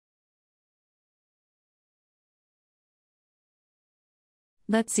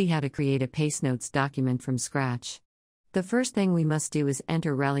Let's see how to create a pacenotes document from scratch. The first thing we must do is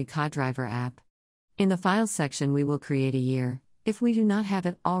enter RallyCodriver App. In the Files section we will create a year, if we do not have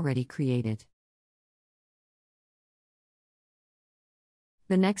it already created.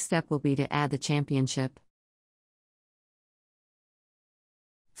 The next step will be to add the championship.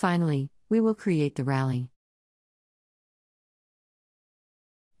 Finally, we will create the rally.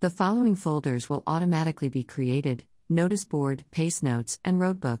 The following folders will automatically be created: Notice Board, Pacenotes, and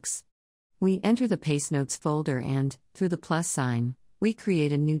Roadbooks. We enter the Pacenotes folder and, through the plus sign, we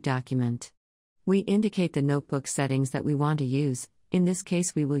create a new document. We indicate the notebook settings that we want to use. In this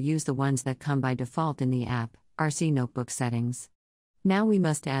case we will use the ones that come by default in the app, RC Notebook Settings. Now we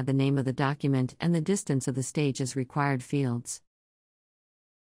must add the name of the document and the distance of the stage as required fields.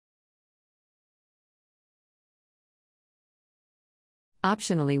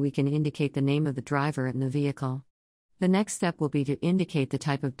 Optionally, we can indicate the name of the driver and the vehicle. The next step will be to indicate the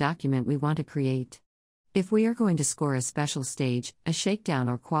type of document we want to create. If we are going to score a special stage, a shakedown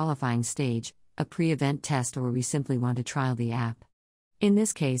or qualifying stage, a pre-event test, or we simply want to trial the app. In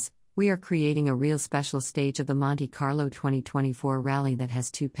this case, we are creating a real special stage of the Monte Carlo 2024 rally that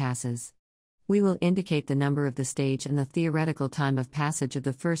has 2 passes. We will indicate the number of the stage and the theoretical time of passage of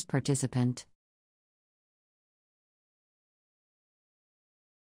the first participant.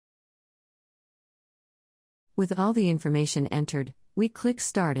 With all the information entered, we click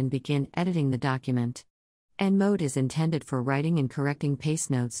Start and begin editing the document. End mode is intended for writing and correcting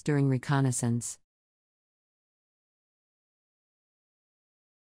pacenotes during reconnaissance.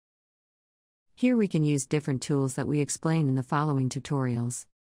 Here we can use different tools that we explain in the following tutorials.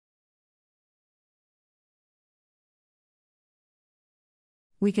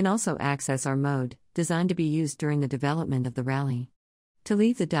 We can also access our mode, designed to be used during the development of the rally. To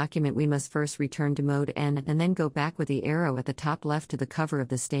leave the document we must first return to Mode N and then go back with the arrow at the top left to the cover of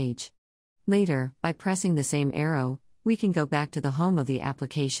the stage. Later, by pressing the same arrow, we can go back to the home of the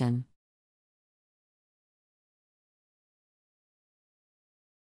application.